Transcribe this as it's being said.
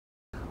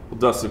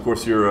Dustin, of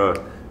course, you're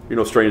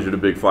no stranger to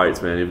big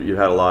fights, man. You've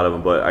had a lot of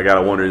them, but I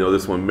gotta wonder,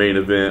 this one main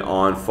event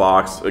on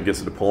Fox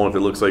against an opponent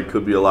that looks like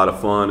could be a lot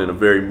of fun and a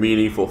very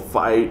meaningful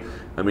fight.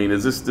 I mean,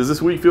 does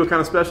this week feel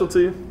kind of special to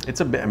you? It's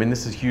a bit. I mean,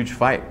 this is a huge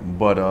fight,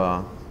 but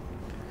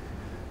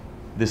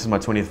this is my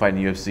 20th fight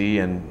in the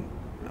UFC, and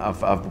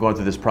I've gone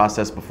through this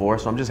process before,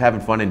 so I'm just having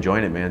fun,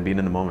 enjoying it, man, being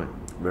in the moment.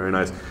 Very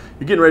nice.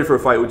 You're getting ready for a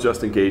fight with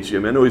Justin Gaethje. I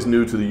mean, I know he's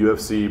new to the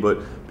UFC, but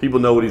people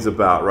know what he's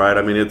about, right?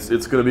 I mean, it's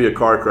going to be a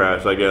car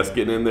crash, I guess,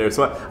 getting in there.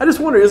 So I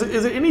just wonder, is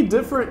it any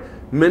different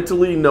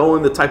mentally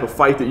knowing the type of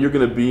fight that you're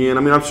going to be in?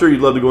 I mean, I'm sure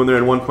you'd love to go in there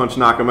and one punch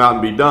knock him out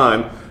and be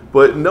done,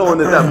 but knowing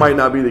that might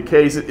not be the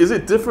case, is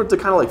it different to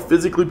kind of like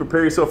physically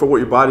prepare yourself for what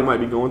your body might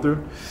be going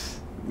through?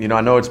 I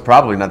know it's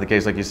probably not the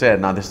case, like you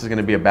said. Now, this is going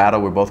to be a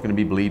battle. We're both going to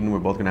be bleeding. We're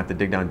both going to have to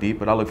dig down deep,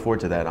 but I look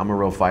forward to that. I'm a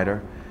real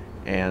fighter,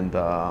 and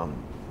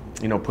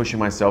pushing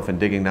myself and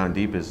digging down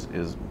deep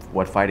is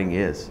what fighting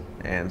is,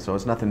 and so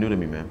it's nothing new to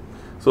me, man.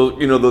 So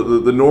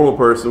the normal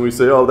person, we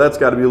say, oh, that's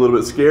got to be a little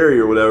bit scary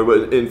or whatever,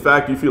 but in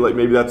fact you feel like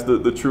maybe that's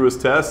the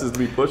truest test, is to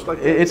be pushed like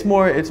that? It's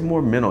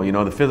more mental.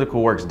 The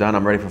physical work's done.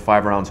 I'm ready for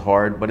 5 rounds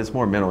hard, but it's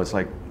more mental. It's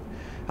like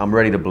I'm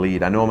ready to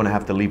bleed. I know I'm going to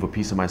have to leave a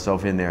piece of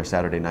myself in there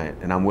Saturday night,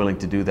 and I'm willing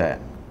to do that.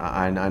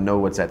 I know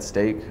what's at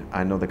stake.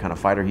 I know the kind of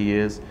fighter he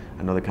is.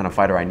 I know the kind of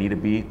fighter I need to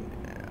be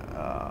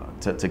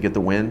to get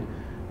the win.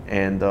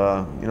 And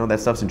that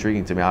stuff's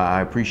intriguing to me.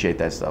 I appreciate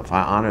that stuff.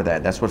 I honor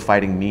that. That's what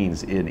fighting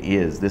means. It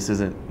is. This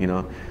isn't, you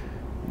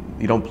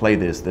don't play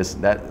this.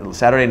 That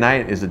Saturday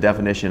night is the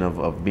definition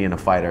of being a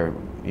fighter.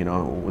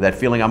 That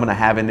feeling I'm going to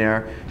have in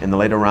there in the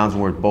later rounds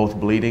when we're both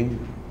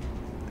bleeding,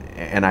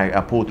 and I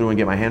pull through and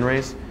get my hand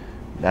raised.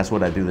 That's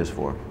what I do this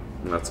for.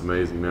 That's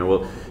amazing, man.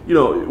 Well,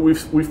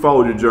 we've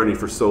followed your journey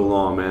for so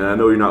long, man. I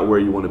know you're not where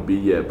you want to be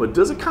yet, but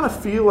does it kind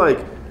of feel like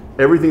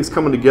everything's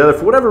coming together?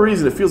 For whatever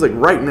reason, it feels like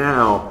right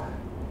now,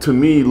 to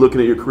me, looking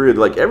at your career,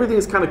 like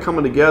everything's kind of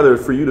coming together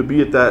for you to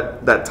be at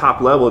that top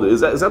level.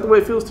 Is that the way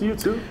it feels to you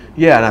too?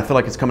 Yeah, and I feel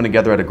like it's coming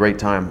together at a great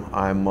time.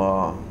 I'm,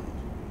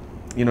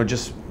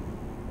 just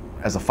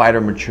as a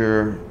fighter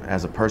mature,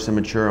 as a person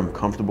mature, I'm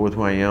comfortable with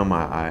who I am.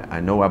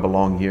 I know I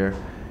belong here.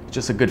 It's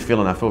just a good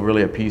feeling. I feel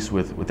really at peace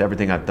with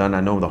everything I've done. I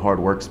know the hard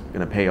work's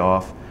going to pay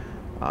off.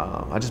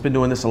 I've just been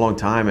doing this a long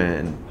time,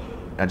 and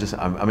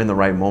I'm in the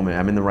right moment.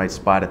 I'm in the right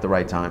spot at the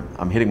right time.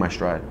 I'm hitting my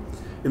stride.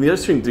 And the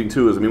interesting thing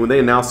too is, when they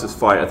announced this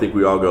fight, I think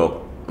we all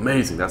go,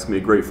 amazing, that's going to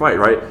be a great fight,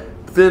 right?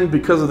 But then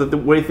because of the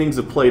way things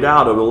have played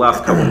out over the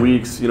last couple of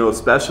weeks,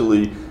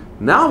 especially,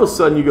 now all of a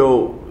sudden you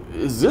go,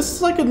 is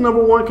this like a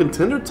 #1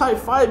 contender type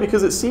fight?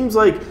 Because it seems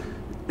like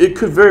it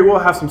could very well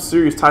have some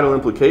serious title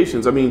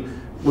implications. I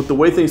mean, with the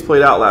way things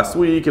played out last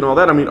week and all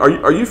that, I mean,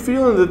 are you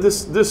feeling that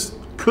this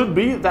could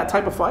be that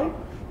type of fight?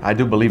 I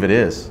do believe it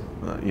is.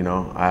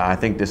 I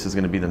think this is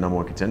going to be the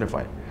 #1 contender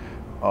fight.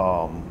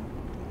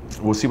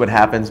 We'll see what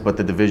happens, but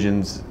the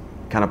divisions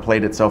kind of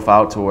played itself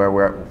out to where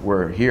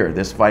we're here.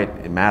 This fight,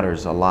 it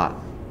matters a lot.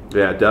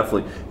 Yeah,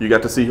 definitely. You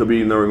got to see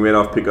Khabib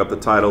Nurmagomedov pick up the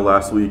title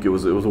last week. It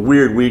was a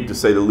weird week, to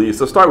say the least.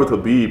 So start with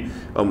Khabib.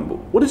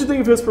 What did you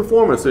think of his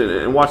performance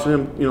and watching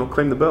him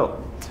claim the belt?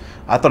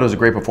 I thought it was a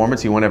great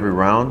performance. He won every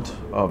round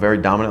very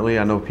dominantly.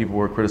 I know people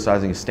were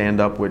criticizing his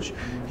stand-up, which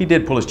he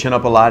did pull his chin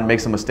up a lot and make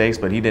some mistakes,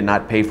 but he did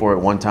not pay for it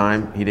one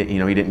time. He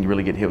didn't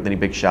really get hit with any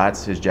big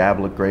shots. His jab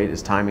looked great.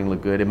 His timing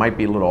looked good. It might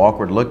be a little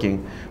awkward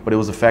looking, but it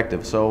was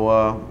effective.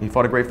 So he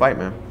fought a great fight,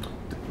 man.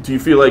 Do you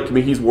feel like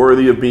he's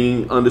worthy of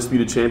being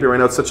undisputed champion right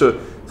now? It's such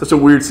a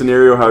weird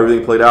scenario how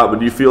everything played out, but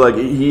do you feel like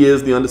he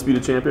is the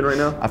undisputed champion right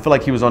now? I feel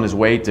like he was on his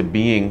way to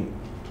being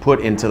put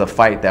into the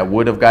fight that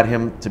would have got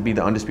him to be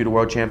the undisputed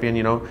world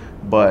champion,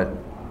 but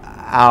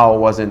Al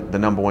wasn't the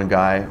 #1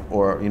 guy,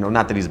 or,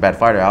 not that he's a bad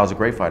fighter. Al's a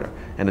great fighter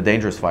and a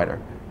dangerous fighter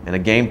and a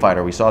game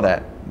fighter. We saw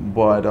that,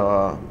 but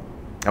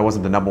I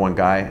wasn't the #1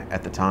 guy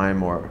at the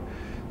time,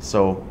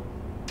 so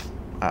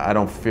I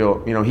don't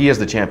feel, he is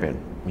the champion.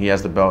 He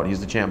has the belt, he's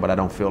the champ, but I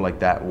don't feel like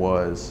that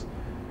was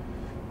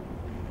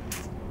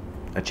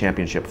a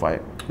championship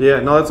fight.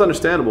 Yeah, no, that's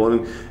understandable. I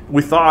mean,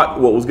 we thought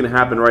what was going to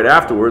happen right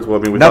afterwards. Well,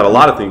 we thought a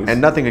lot of things.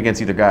 And nothing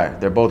against either guy.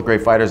 They're both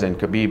great fighters, and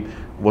Khabib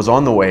was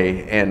on the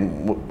way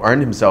and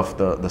earned himself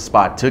the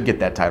spot to get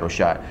that title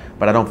shot.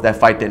 But that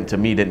fight to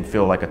me didn't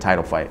feel like a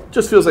title fight.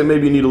 Just feels like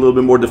maybe you need a little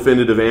bit more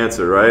definitive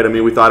answer, right? I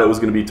mean, we thought it was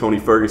going to be Tony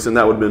Ferguson.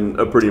 That would have been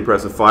a pretty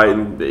impressive fight,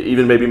 and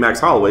even maybe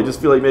Max Holloway.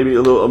 Just feel like maybe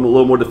a little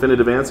more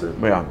definitive answer.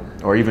 Yeah,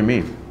 or even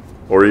me.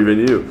 Or even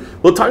you.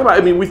 Well, talk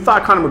about, we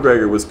thought Conor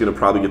McGregor was going to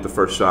probably get the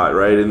first shot,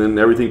 right? And then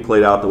everything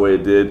played out the way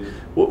it did.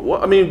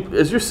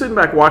 As you're sitting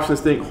back watching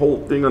this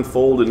whole thing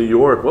unfold in New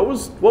York, what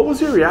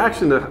was your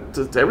reaction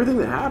to everything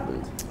that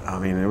happened?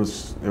 It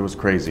was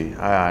crazy.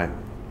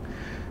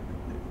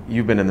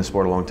 You've been in the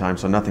sport a long time,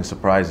 so nothing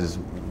surprises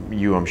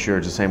you, I'm sure.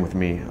 It's the same with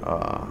me.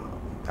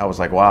 I was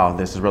like, wow,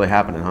 this is really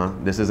happening, huh?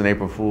 This isn't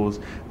April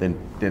Fool's. Then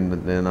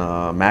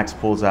Max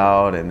pulls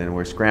out, and then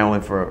we're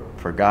scrambling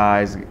for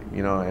guys.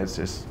 It's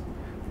just,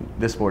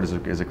 this sport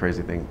is a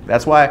crazy thing.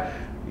 That's why,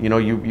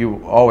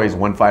 you always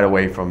one fight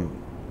away from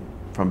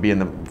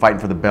fighting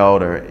for the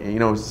belt,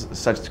 or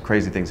such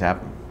crazy things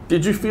happen.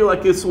 Did you feel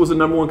like this was a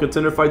 #1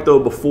 contender fight, though,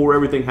 before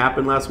everything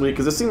happened last week?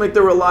 Because it seemed like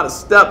there were a lot of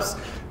steps.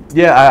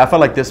 Yeah, I felt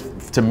like this,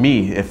 to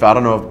me, if I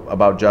don't know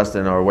about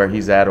Justin or where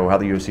he's at or how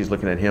the UFC is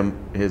looking at him,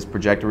 his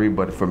trajectory,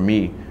 but for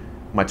me,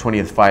 my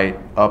 20th fight,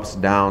 ups,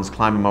 downs,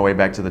 climbing my way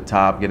back to the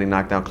top, getting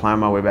knocked down,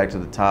 climbing my way back to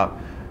the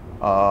top.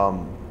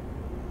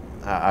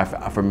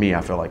 For me,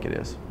 I feel like it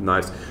is.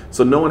 Nice.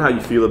 So knowing how you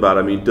feel about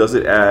it, I mean, does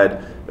it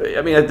add,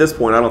 I mean, at this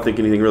point, I don't think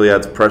anything really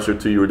adds pressure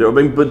to you. I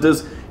mean, but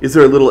is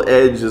there a little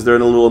edge? Is there a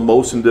little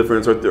emotion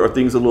difference? Are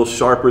things a little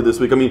sharper this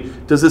week? I mean,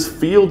 does this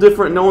feel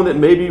different knowing that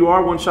maybe you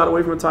are one shot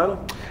away from a title?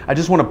 I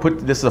just want to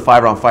put, this is a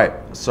 5-round fight,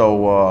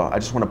 so I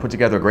just want to put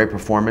together a great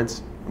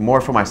performance, more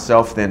for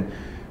myself than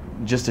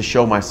just to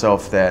show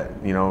myself that,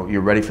 you know,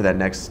 you're ready for that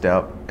next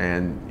step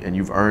and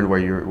you've earned where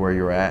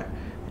you're at.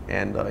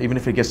 And even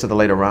if it gets to the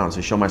later rounds,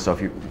 to show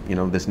myself, you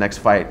know, this next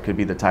fight could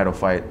be the title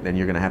fight, and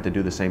you're going to have to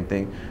do the same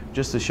thing,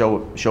 just to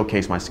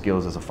showcase my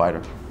skills as a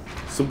fighter.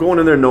 So going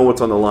in there, know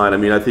what's on the line. I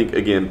mean, I think,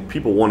 again,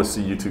 people want to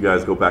see you two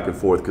guys go back and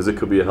forth because it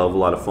could be a hell of a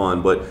lot of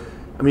fun. But,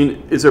 I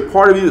mean, is there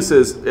part of you that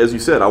says, as you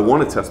said, I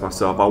want to test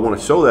myself, I want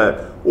to show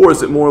that? Or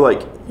is it more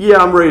like, yeah,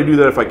 I'm ready to do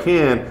that if I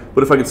can,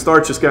 but if I can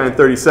start this guy in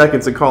 30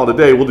 seconds and call it a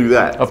day, we'll do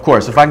that? Of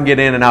course. If I can get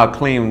in and out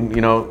clean, you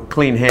know,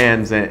 clean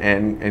hands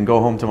and go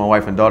home to my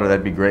wife and daughter,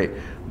 that'd be great.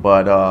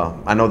 But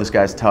I know this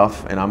guy's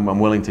tough, and I'm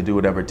willing to do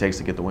whatever it takes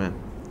to get the win.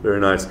 Very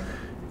nice.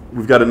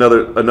 We've got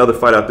another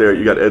fight out there.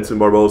 You got Edson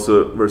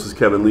Barboza versus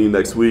Kevin Lee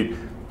next week.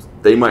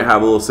 They might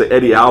have a little say.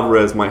 Eddie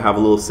Alvarez might have a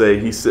little say.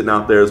 He's sitting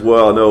out there as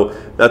well. I know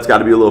that's got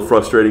to be a little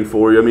frustrating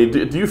for you. I mean,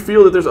 do you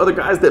feel that there's other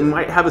guys that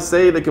might have a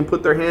say that can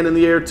put their hand in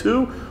the air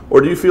too, or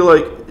do you feel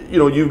like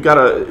you've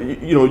got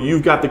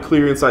the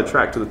clear inside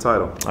track to the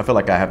title? I feel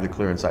like I have the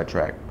clear inside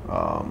track.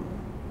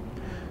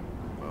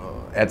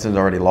 Edson's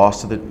already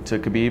lost to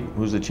Khabib,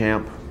 who's the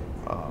champ.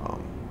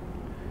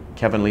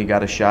 Kevin Lee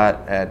got a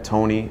shot at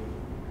Tony.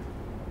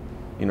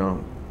 You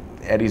know,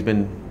 Eddie's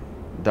been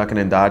ducking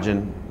and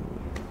dodging,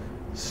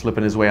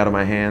 slipping his way out of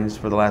my hands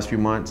for the last few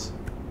months.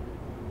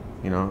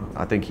 You know,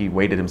 I think he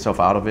weighted himself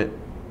out of it,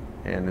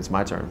 and it's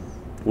my turn.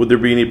 Would there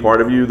be any part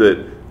of you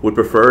that would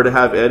prefer to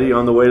have Eddie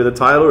on the way to the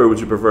title, or would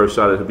you prefer a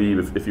shot at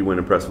Khabib if you win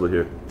impressively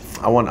here?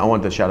 I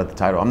want the shot at the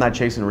title. I'm not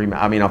chasing a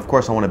rematch. I mean, of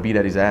course I want to beat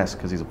Eddie's ass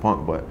because he's a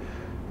punk, but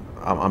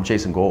I'm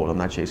chasing gold. I'm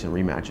not chasing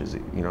rematches,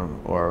 you know,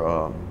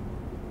 or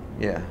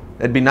yeah.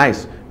 It'd be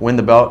nice, win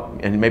the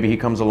belt, and maybe he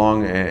comes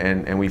along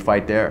and we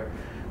fight there.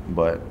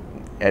 But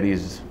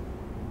Eddie's...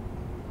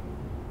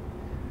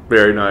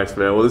 Very nice,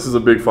 man. Well, this is a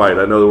big fight.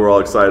 I know that we're all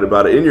excited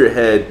about it. In your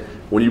head,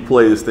 when you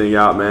play this thing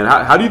out, man,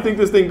 how do you think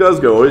this thing does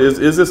go? Is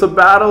this a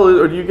battle,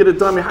 or do you get it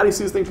done? I mean, how do you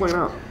see this thing playing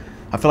out?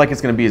 I feel like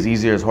it's going to be as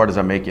easy or as hard as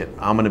I make it.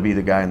 I'm going to be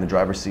the guy in the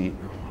driver's seat.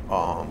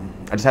 I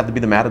just have to be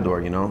the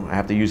matador, you know. I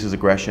have to use his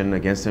aggression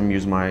against him,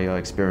 use my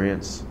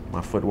experience,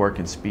 my footwork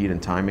and speed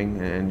and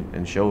timing,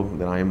 and show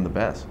that I am the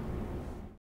best.